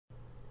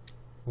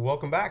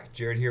Welcome back,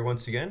 Jared here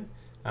once again.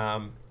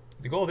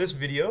 The goal of this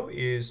video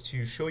is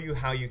to show you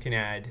how you can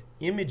add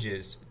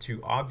images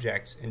to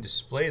objects and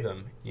display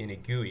them in a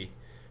GUI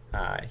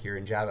here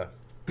in Java.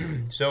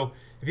 So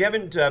if you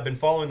haven't been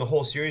following the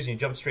whole series and you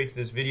jump straight to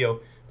this video,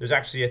 there's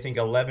actually I think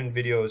 11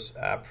 videos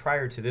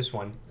prior to this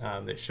one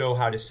that show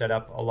how to set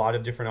up a lot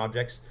of different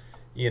objects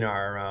in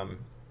our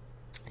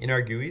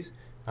GUIs.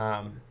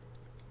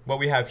 What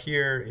we have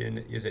here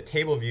is a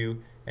table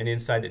view, and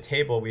inside the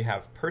table we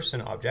have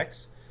person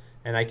objects.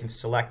 And I can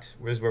select,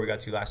 this is where we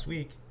got to last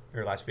week,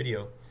 or last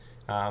video,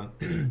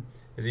 is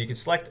that you can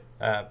select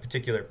a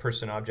particular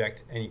person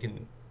object and you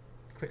can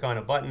click on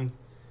a button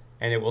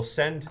and it will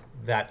send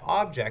that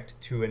object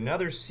to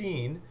another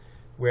scene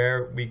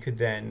where we could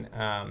then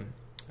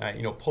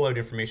pull out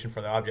information for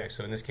the object.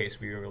 So in this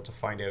case we were able to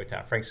find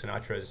out Frank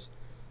Sinatra's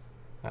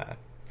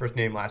first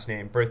name, last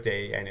name,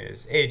 birthday, and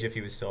his age if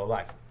he was still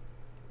alive.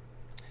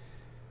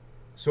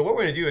 So what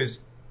we're going to do is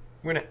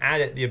we're going to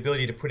add the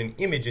ability to put an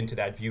image into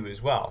that view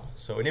as well.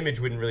 So an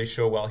image wouldn't really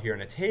show well here in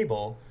a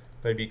table,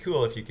 but it'd be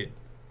cool if you could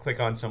click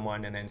on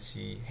someone and then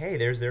see, hey,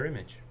 there's their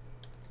image.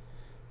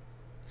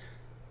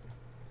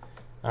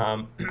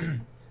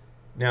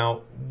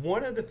 Now,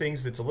 one of the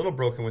things that's a little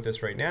broken with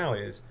this right now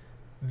is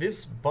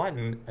this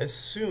button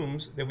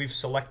assumes that we've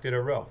selected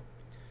a row.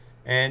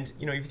 And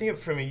if you think of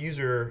it from a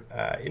user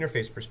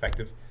interface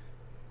perspective,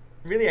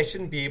 really I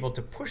shouldn't be able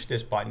to push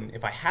this button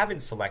if I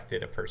haven't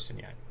selected a person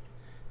yet.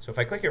 So if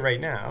I click it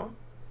right now,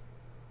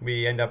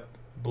 we end up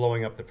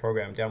blowing up the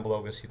program. Down below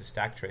we'll see the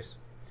stack trace.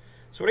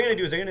 So what I'm going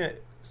to do is I'm going to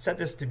set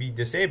this to be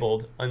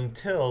disabled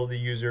until the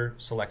user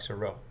selects a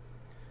row.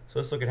 So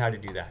let's look at how to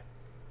do that.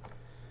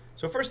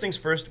 So first things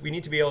first, we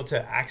need to be able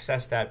to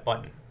access that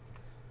button.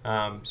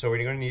 So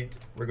we're going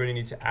to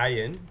need to add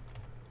in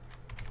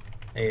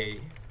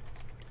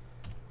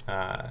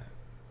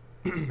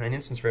an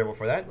instance variable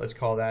for that. Let's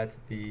call that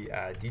the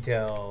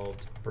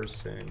detailed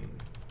person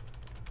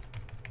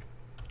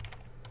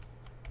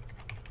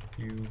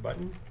view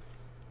button.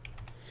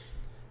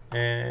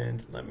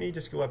 And let me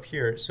just go up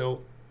here.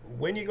 So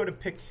when you go to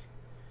pick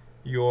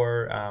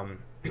your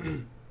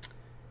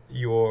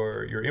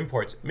your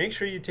imports, make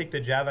sure you take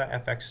the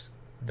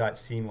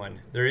JavaFX.scene one.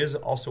 There is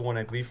also one,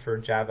 I believe, for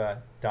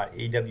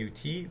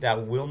Java.awt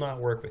that will not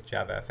work with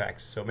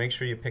JavaFX. So make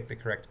sure you pick the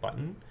correct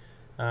button.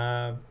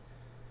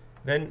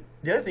 Then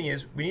the other thing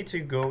is we need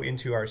to go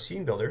into our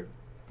scene builder,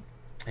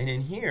 and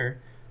in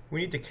here we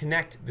need to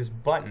connect this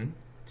button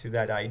to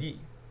that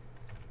ID.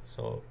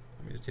 So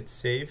let me just hit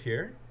save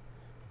here,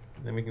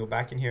 and then we can go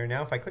back in here.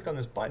 Now if I click on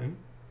this button,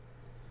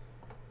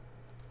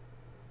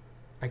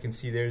 I can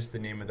see there's the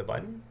name of the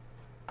button,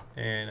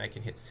 and I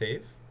can hit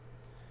save.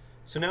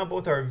 So now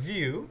both our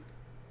view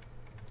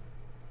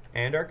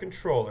and our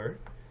controller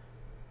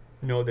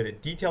know that a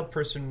detailed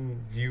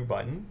person view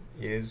button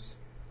is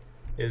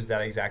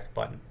that exact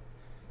button.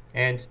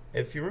 And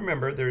if you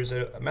remember, there's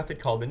a method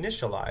called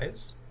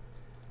initialize.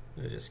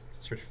 I'll just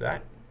search for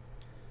that.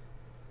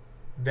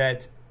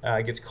 That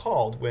gets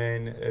called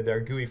when their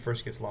GUI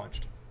first gets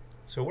launched.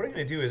 So what I'm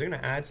going to do is I'm going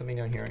to add something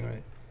down here. I'm going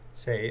to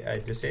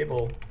say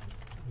disable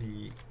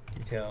the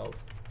detailed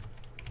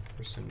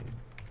person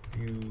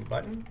view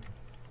button.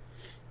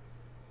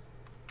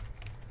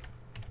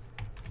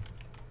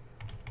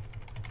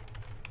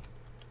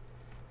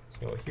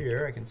 So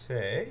here I can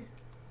say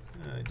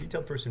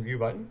detailed person view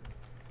button.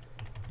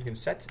 You can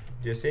set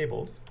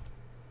disabled.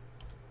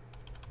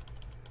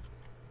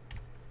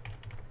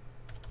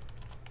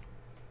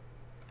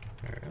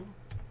 There we go.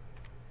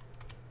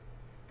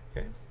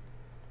 Okay.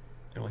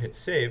 And we'll hit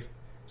save.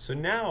 So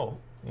now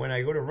when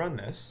I go to run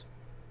this,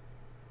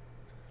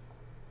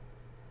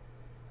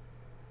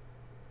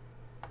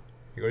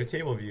 you go to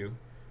table view.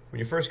 When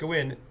you first go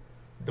in,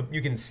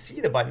 you can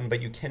see the button,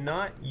 but you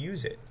cannot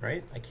use it,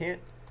 right? I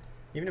can't,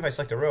 even if I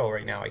select a row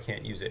right now, I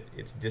can't use it.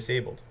 It's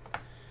disabled.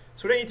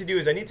 So what I need to do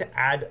is I need to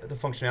add the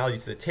functionality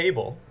to the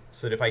table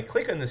so that if I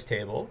click on this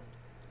table,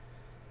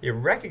 it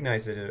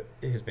recognizes that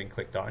it has been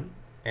clicked on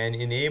and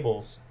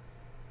enables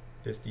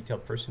this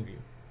detailed person view.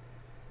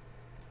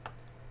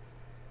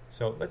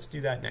 So let's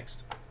do that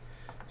next.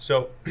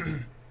 So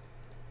in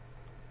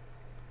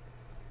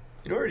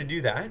order to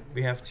do that,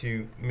 we have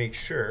to make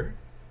sure,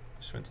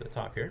 just went to the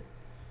top here,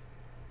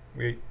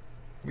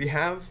 we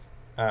have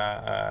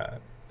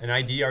an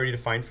ID already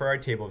defined for our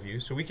table view,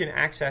 so we can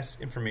access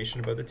information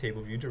about the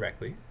table view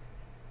directly.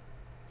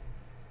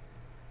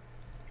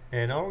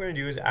 And all we're going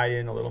to do is add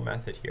in a little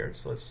method here.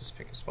 So let's just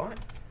pick a spot.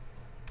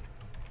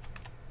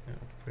 And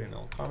I'll put in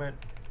a little comment.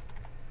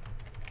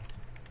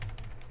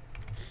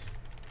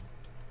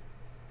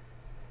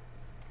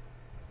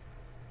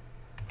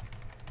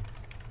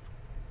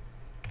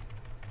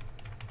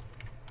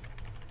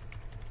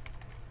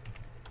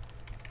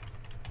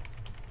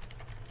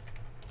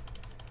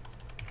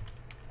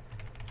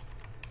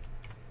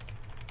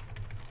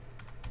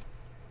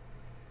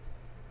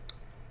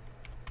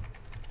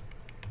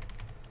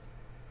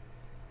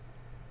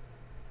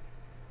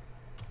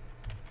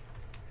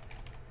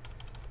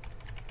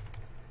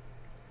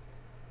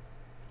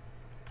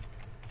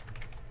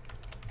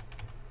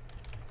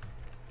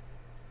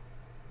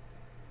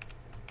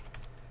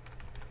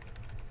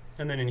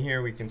 And then in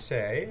here we can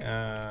say,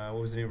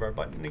 what was the name of our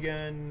button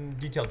again?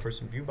 Detailed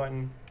person view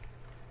button.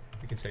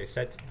 We can say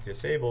set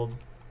disabled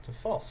to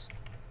false.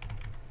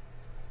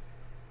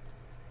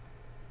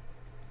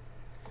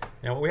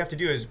 Now what we have to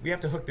do is we have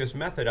to hook this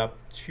method up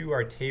to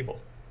our table.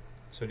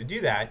 So to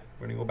do that,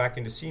 we're going to go back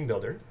into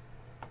SceneBuilder. And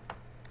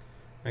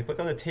I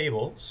click on the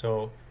table.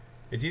 So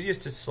it's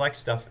easiest to select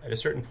stuff at a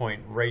certain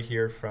point right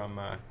here from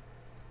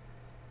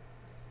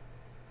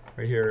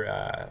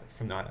the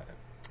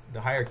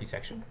hierarchy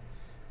section.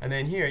 And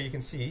then here you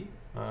can see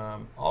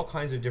all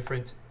kinds of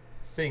different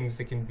things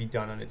that can be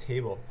done on a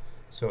table.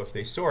 So if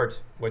they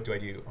sort, what do I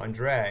do? On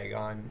drag,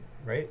 on,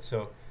 right?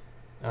 So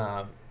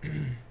if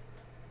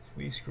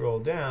we scroll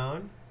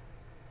down,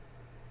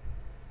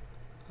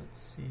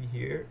 let's see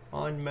here,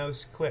 on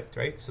mouse clicked,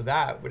 right? So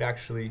that would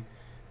actually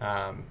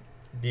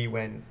be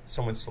when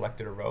someone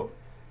selected a row.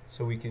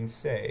 So we can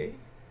say,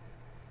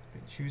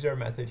 choose our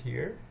method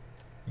here,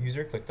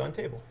 user clicked on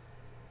table.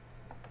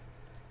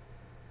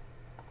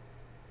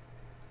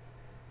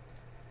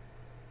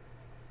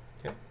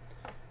 Okay,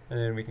 and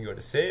then we can go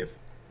to save.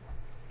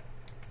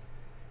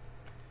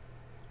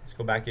 Let's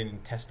go back in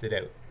and test it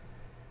out.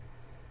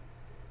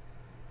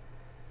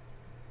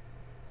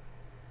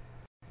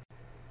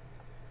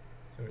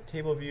 So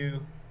table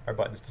view, our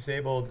button's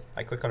disabled,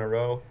 I click on a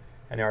row,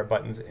 and now our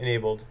button's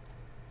enabled,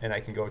 and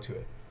I can go to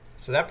it.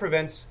 So that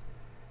prevents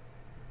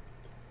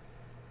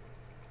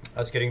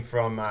us getting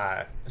from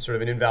sort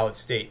of an invalid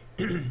state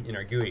in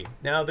our GUI.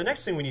 Now the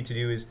next thing we need to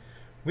do is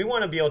we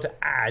want to be able to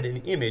add an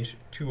image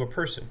to a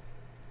person.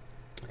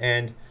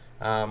 And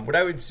what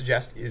I would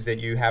suggest is that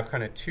you have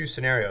kind of two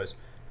scenarios.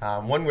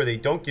 One where they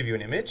don't give you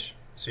an image,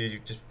 so you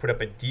just put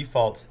up a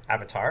default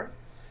avatar,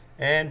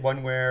 and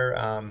one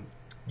where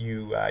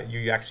you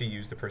actually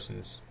use the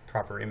person's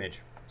proper image.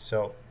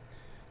 So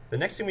the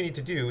next thing we need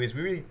to do is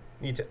we really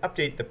need to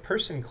update the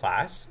person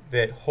class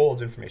that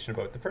holds information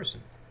about the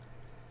person.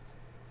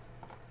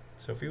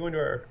 So if we go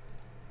into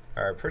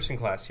our person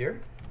class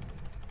here,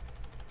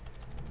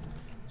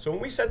 so when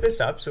we set this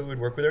up, so it would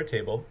work with our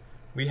table,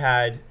 we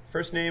had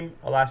first name,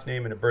 a last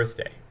name, and a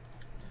birthday.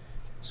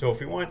 So if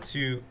we want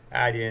to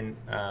add in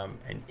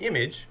an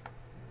image,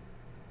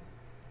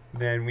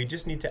 then we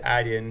just need to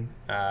add in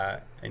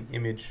an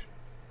image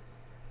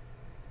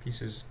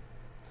pieces.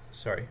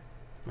 Sorry,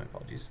 my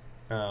apologies.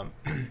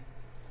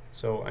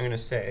 So I'm going to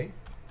say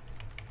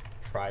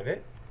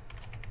private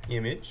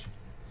image,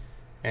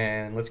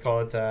 and let's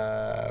call it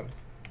I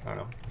don't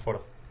know,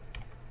 photo.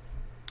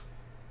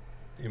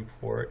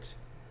 Import.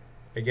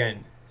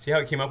 Again, see how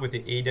it came up with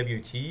the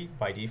AWT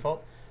by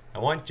default? I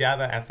want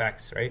Java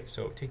FX, right?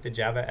 So take the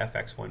Java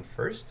FX one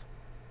first,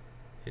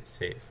 hit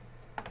save.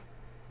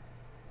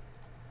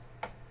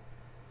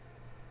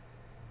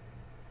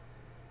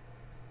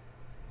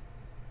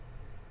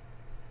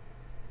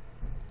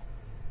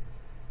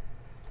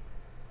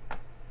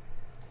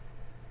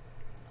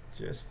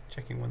 Just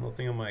checking one little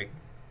thing on my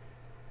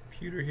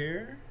computer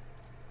here.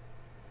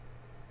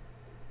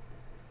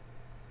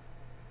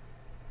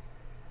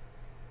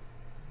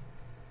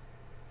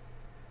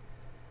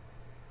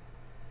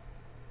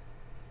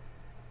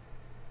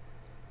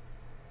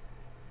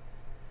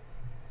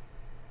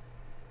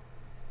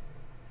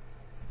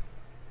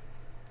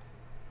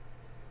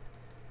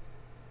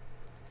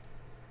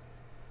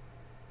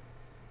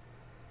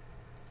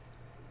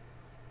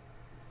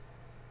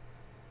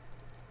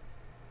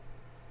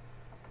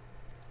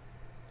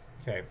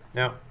 Okay,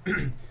 now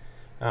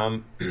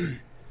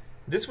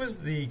this was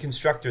the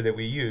constructor that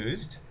we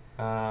used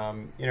in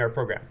our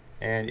program,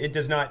 and it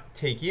does not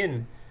take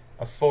in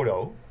a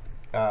photo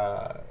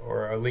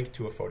or a link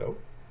to a photo,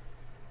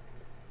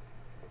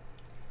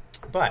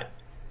 but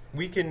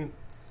we can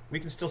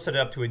still set it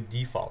up to a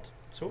default.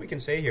 So what we can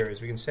say here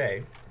is we can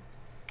say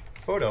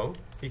photo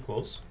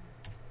equals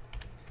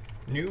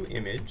new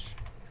image,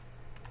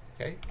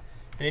 okay,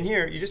 and in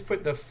here you just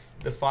put the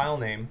file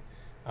name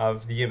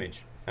of the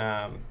image.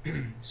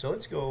 So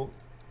let's go.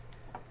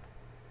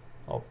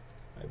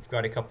 I've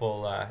got a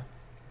couple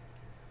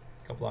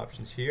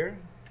options here.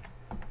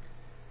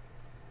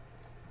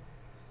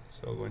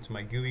 So I'll go into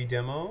my GUI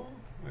demo.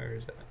 Where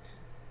is that?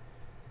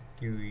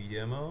 GUI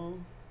demo.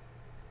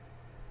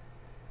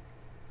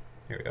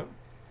 Here we go.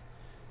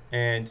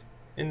 And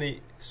in the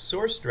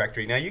source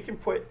directory, now you can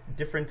put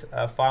different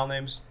file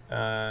names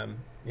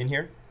in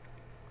here.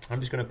 I'm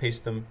just going to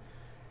paste them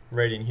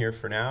right in here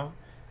for now.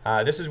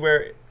 This is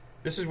where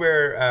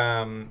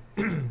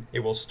it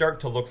will start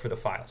to look for the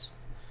files,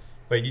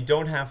 but you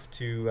don't have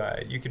to.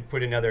 You could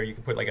put another. You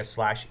could put like a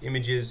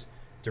 /images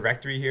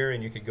directory here,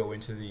 and you could go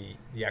into the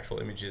actual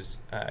images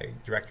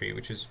directory,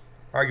 which is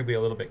arguably a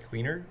little bit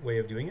cleaner way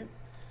of doing it.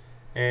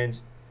 And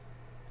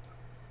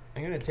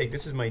I'm going to take,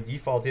 this is my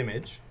default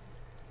image.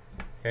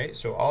 Okay,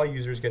 so all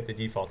users get the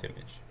default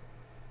image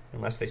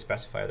unless they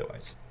specify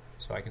otherwise.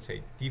 So I can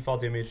say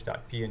default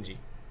image.png.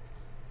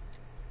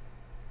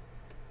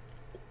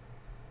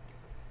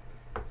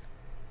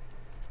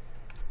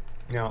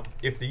 Now,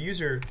 if the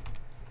user,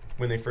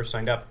 when they first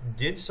signed up,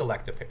 did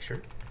select a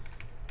picture,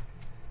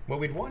 what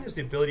we'd want is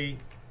the ability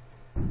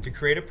to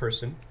create a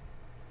person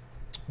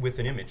with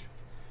an image.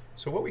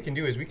 So what we can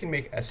do is we can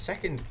make a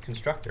second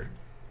constructor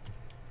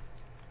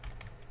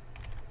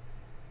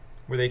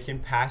where they can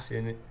pass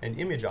in an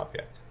image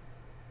object.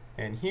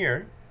 And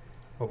here,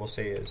 what we'll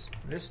say is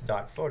this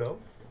dot photo.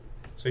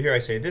 So here I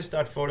say this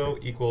dot photo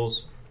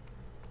equals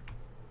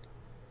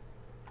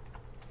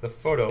the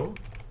photo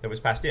that was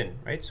passed in,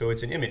 right? So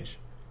it's an image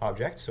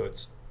object, so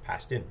it's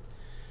passed in.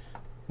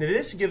 Now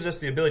this gives us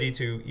the ability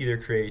to either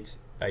create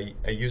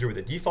a user with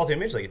a default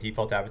image, like a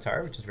default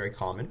avatar, which is very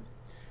common,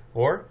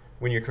 or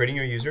when you're creating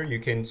your user, you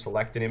can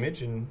select an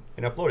image and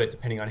upload it,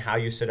 depending on how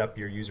you set up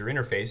your user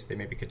interface. They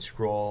maybe could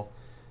scroll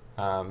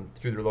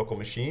through their local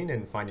machine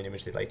and find an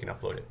image they like and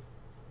upload it.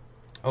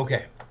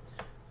 Okay,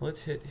 let's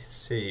hit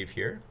save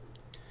here.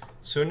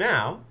 So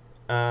now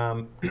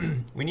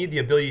we need the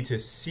ability to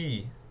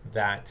see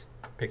that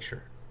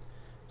picture.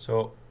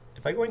 So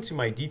if I go into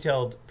my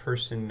detailed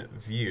person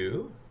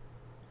view,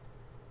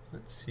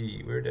 let's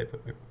see, where did I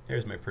put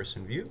there's my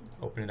person view.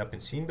 Open it up in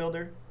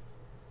SceneBuilder.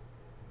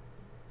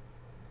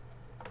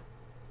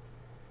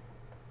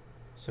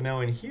 So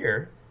now in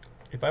here,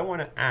 if I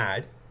want to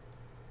add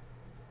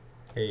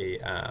a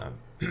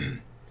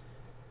an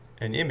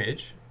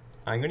image,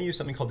 I'm going to use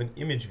something called an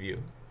ImageView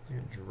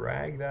and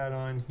drag that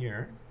on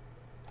here.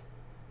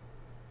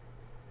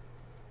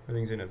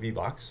 Everything's in a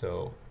VBox,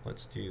 so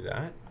let's do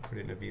that. Put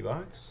it in a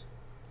VBox.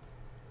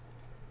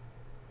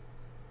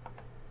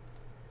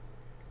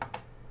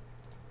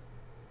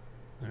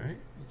 All right,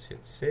 let's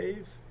hit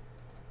save.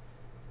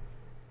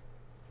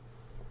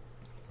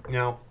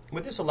 Now,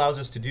 what this allows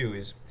us to do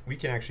is we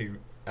can actually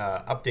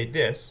update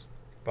this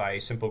by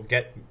simple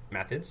get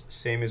methods,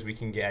 same as we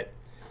can get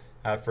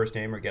first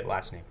name or get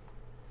last name.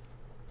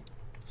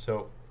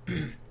 So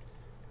if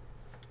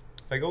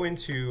I go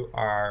into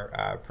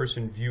our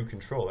person view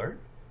controller,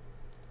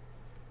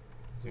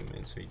 zoom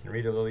in so you can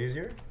read it a little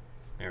easier.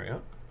 There we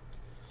go.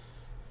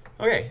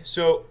 Okay,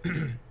 so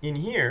in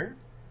here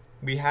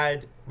we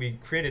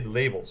created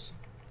labels,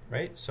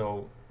 right?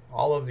 So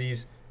all of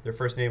these, their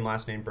first name,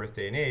 last name,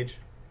 birthday, and age,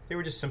 they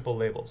were just simple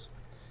labels.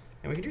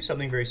 And we can do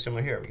something very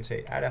similar here. We can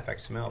say add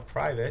fxml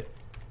private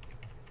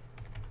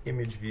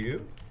image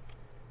view,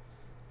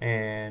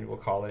 and we'll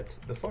call it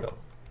the photo.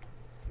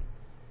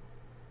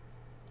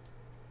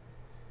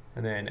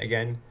 And then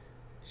again,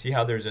 see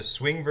how there's a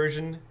Swing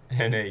version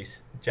and a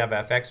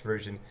JavaFX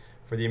version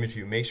for the image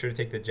view. Make sure to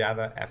take the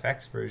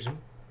JavaFX version.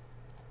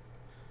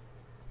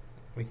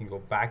 We can go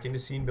back into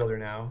SceneBuilder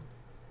now.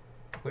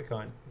 Click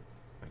on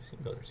my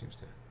SceneBuilder seems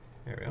to.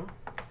 There we go.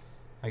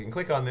 I can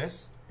click on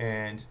this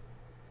and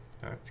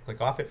click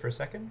off it for a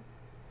second.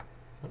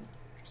 Oh,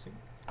 interesting.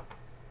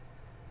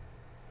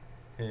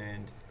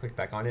 And click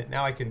back on it.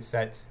 Now I can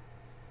set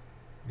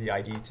the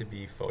ID to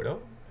be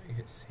photo. I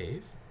hit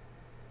save.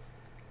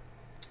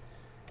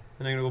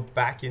 And I'm going to go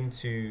back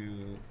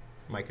into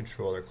my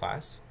controller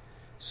class.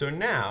 So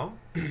now,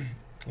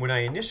 when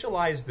I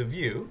initialize the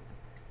view,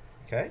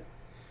 okay,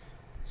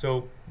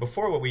 so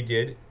before what we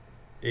did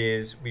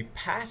is we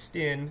passed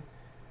in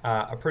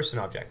a person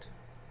object.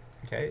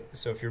 Okay,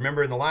 so if you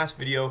remember in the last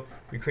video,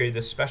 we created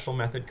this special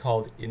method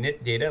called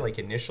init data, like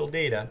initial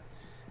data,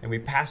 and we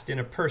passed in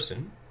a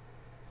person,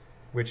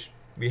 which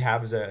we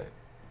have as an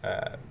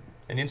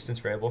instance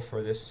variable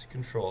for this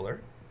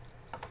controller.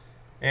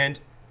 And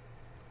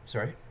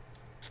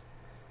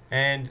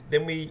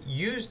then we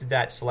used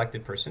that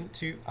selected person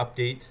to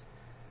update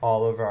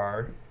all of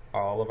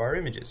our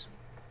images.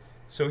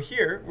 So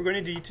here we're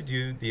going to need to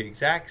do the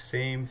exact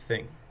same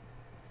thing.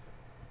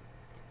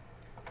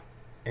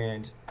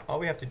 And all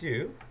we have to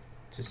do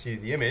to see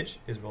the image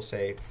is we'll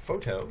say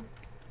photo,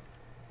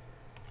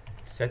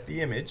 set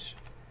the image,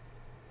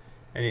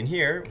 and in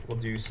here we'll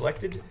do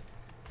selected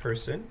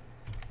person,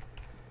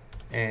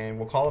 and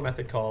we'll call a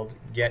method called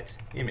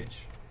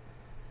getImage.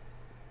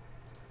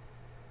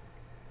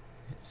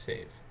 Hit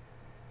save.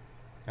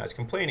 Now it's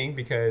complaining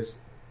because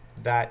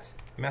that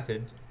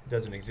method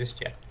doesn't exist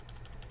yet.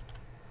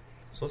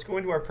 So let's go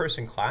into our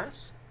person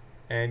class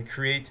and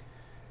create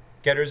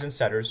getters and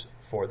setters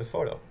for the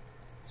photo.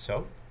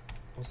 So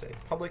we'll say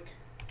public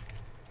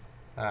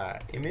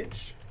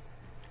image,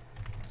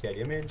 get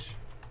image,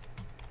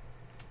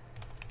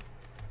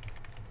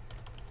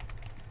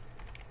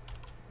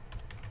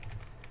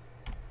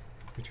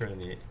 return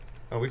the,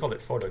 oh, we called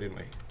it photo, didn't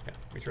we? Yeah,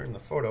 return the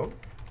photo.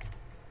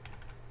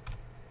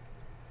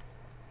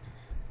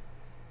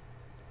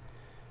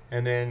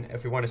 And then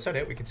if we want to set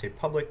it, we can say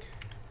public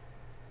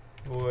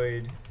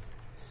void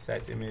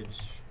set image.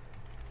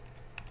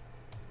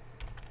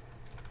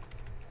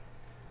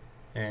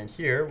 And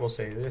here we'll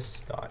say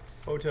this dot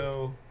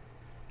photo.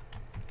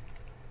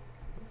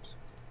 Oops.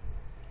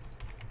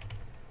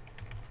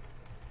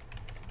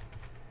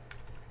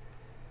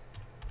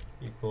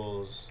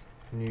 Equals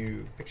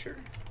new picture.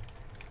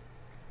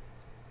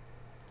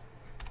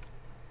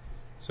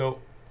 So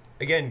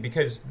again,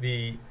 because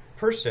the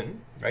person,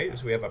 right,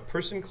 so we have a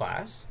person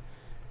class,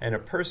 and a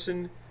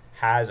person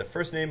has a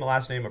first name, a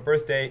last name, a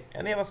birthday,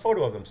 and they have a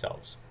photo of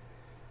themselves.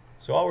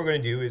 So all we're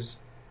going to do is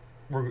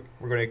we're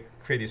going to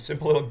create these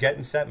simple little get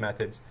and set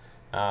methods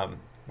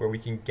where we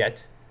can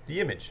get the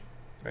image,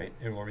 right?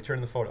 And we'll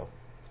return the photo.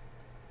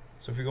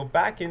 So if we go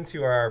back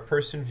into our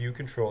person view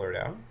controller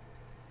now,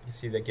 you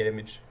see that get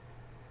image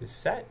is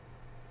set.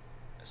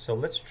 So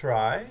let's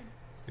try,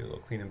 do a little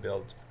clean and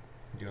build,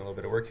 doing a little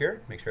bit of work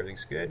here, make sure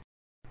everything's good.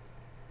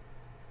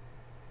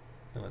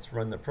 Now let's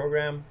run the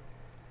program.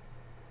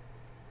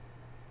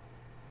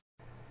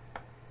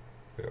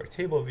 Go to our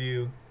table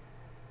view,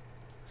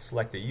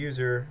 select a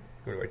user,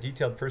 go to our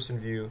detailed person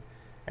view,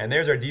 and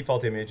there's our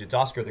default image. It's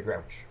Oscar the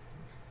Grouch.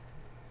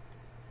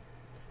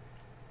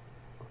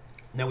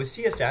 Now with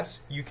CSS,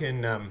 you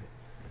can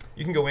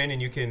go in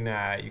and you can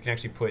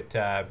actually put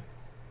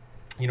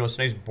you know,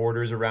 some nice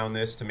borders around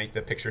this to make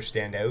the picture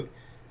stand out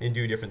and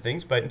do different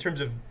things. But in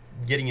terms of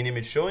getting an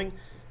image showing,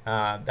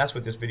 that's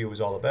what this video was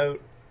all about.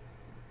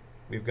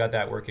 We've got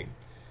that working.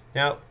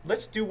 Now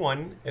let's do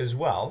one as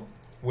well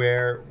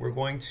where we're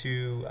going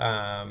to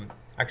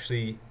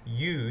actually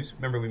use,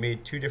 remember we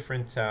made two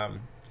different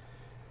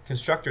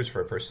constructors for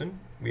a person.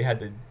 We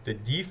had the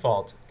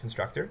default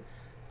constructor,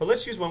 but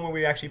let's use one where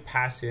we actually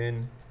pass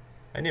in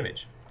an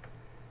image.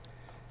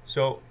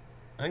 So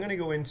I'm going to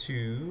go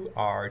into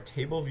our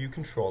table view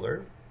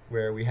controller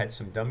where we had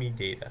some dummy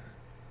data.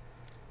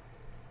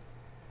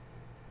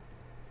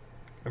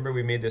 Remember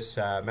we made this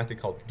method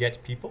called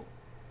get people.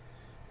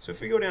 So if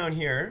we go down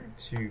here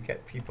to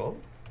get people,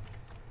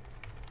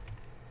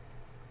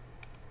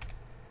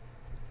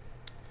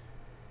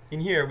 in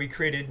here we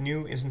created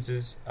new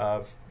instances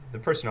of the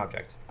person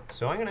object.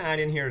 So I'm going to add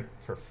in here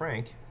for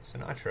Frank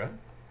Sinatra.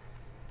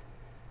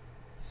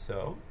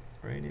 So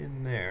right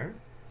in there,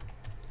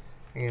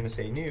 I'm going to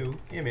say new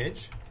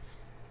image,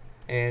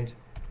 and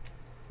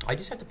I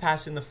just have to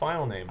pass in the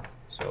file name.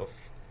 So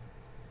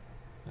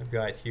if I've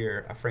got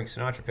here a Frank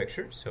Sinatra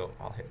picture, so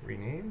I'll hit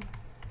rename,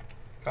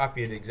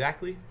 copy it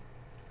exactly,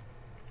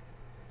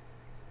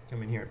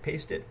 come in here and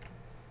paste it,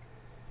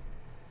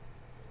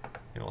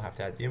 and we'll have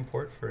to add the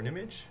import for an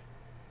image.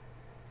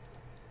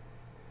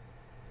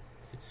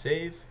 Hit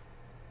save.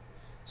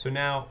 So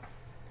now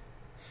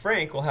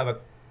Frank will have a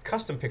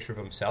custom picture of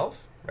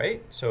himself,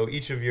 right? So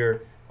each of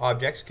your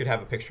objects could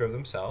have a picture of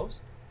themselves,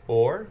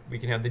 or we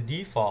can have the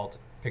default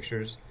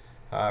pictures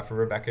for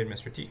Rebecca and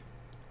Mr. T.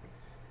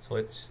 So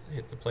let's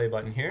hit the play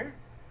button here.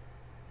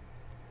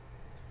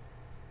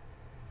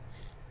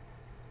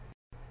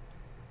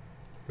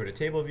 Go to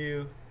table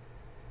view,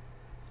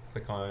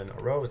 click on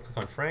a row, let's click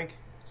on Frank,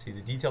 see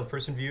the detailed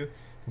person view,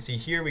 and see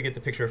here we get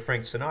the picture of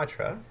Frank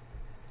Sinatra.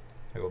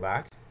 I go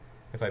back.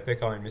 If I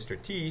pick on Mr.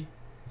 T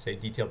and say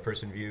detailed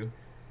person view,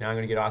 now I'm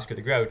going to get Oscar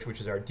the Grouch, which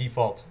is our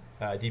default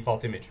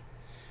image.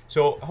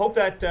 So I hope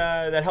that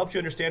that helps you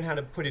understand how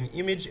to put an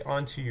image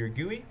onto your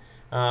GUI.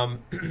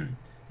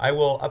 I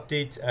will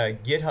update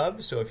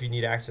GitHub, so if you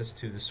need access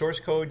to the source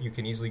code, you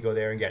can easily go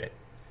there and get it.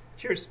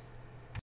 Cheers.